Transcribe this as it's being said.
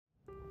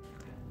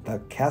The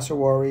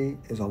cassowary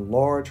is a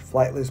large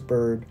flightless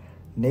bird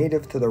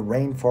native to the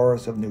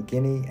rainforests of New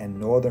Guinea and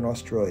northern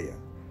Australia.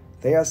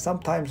 They are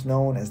sometimes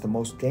known as the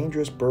most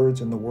dangerous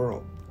birds in the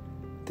world.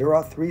 There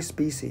are 3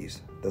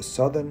 species, the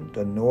southern,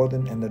 the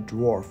northern, and the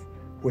dwarf,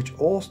 which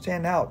all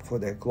stand out for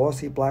their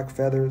glossy black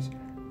feathers,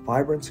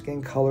 vibrant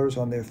skin colors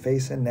on their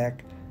face and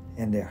neck,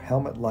 and their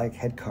helmet-like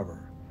head cover.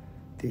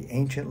 The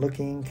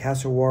ancient-looking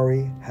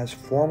cassowary has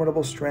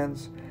formidable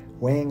strengths,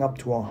 weighing up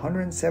to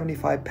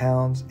 175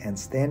 pounds and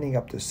standing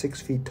up to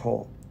 6 feet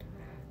tall.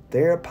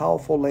 Their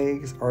powerful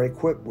legs are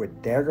equipped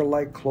with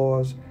dagger-like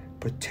claws,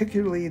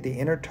 particularly the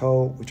inner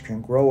toe, which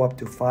can grow up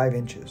to 5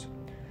 inches.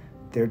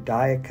 Their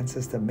diet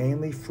consists of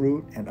mainly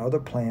fruit and other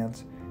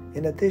plants,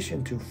 in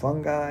addition to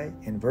fungi,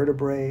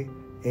 invertebrates,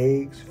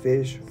 eggs,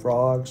 fish,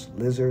 frogs,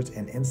 lizards,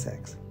 and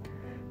insects.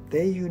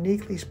 They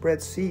uniquely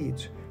spread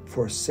seeds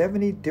for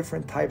 70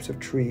 different types of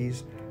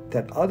trees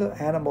that other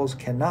animals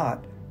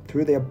cannot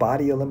through their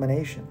body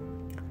elimination.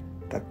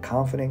 The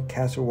confident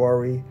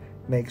cassowary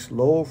makes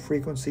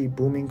low-frequency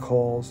booming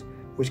calls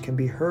which can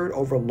be heard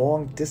over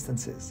long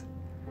distances.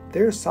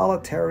 They're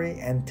solitary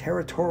and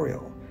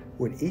territorial,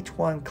 with each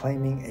one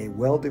claiming a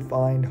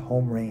well-defined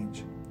home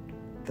range.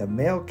 The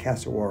male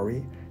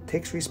cassowary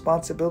takes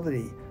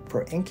responsibility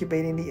for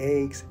incubating the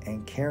eggs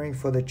and caring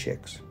for the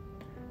chicks.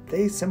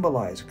 They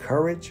symbolize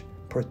courage,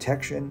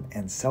 protection,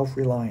 and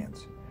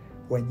self-reliance.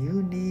 When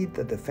you need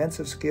the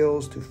defensive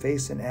skills to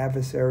face an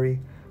adversary,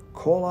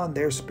 call on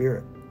their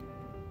spirit.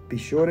 Be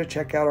sure to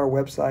check out our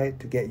website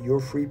to get your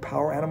free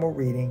power animal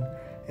reading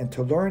and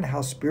to learn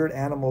how spirit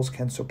animals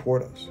can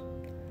support us.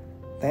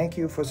 Thank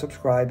you for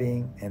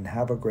subscribing and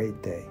have a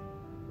great day.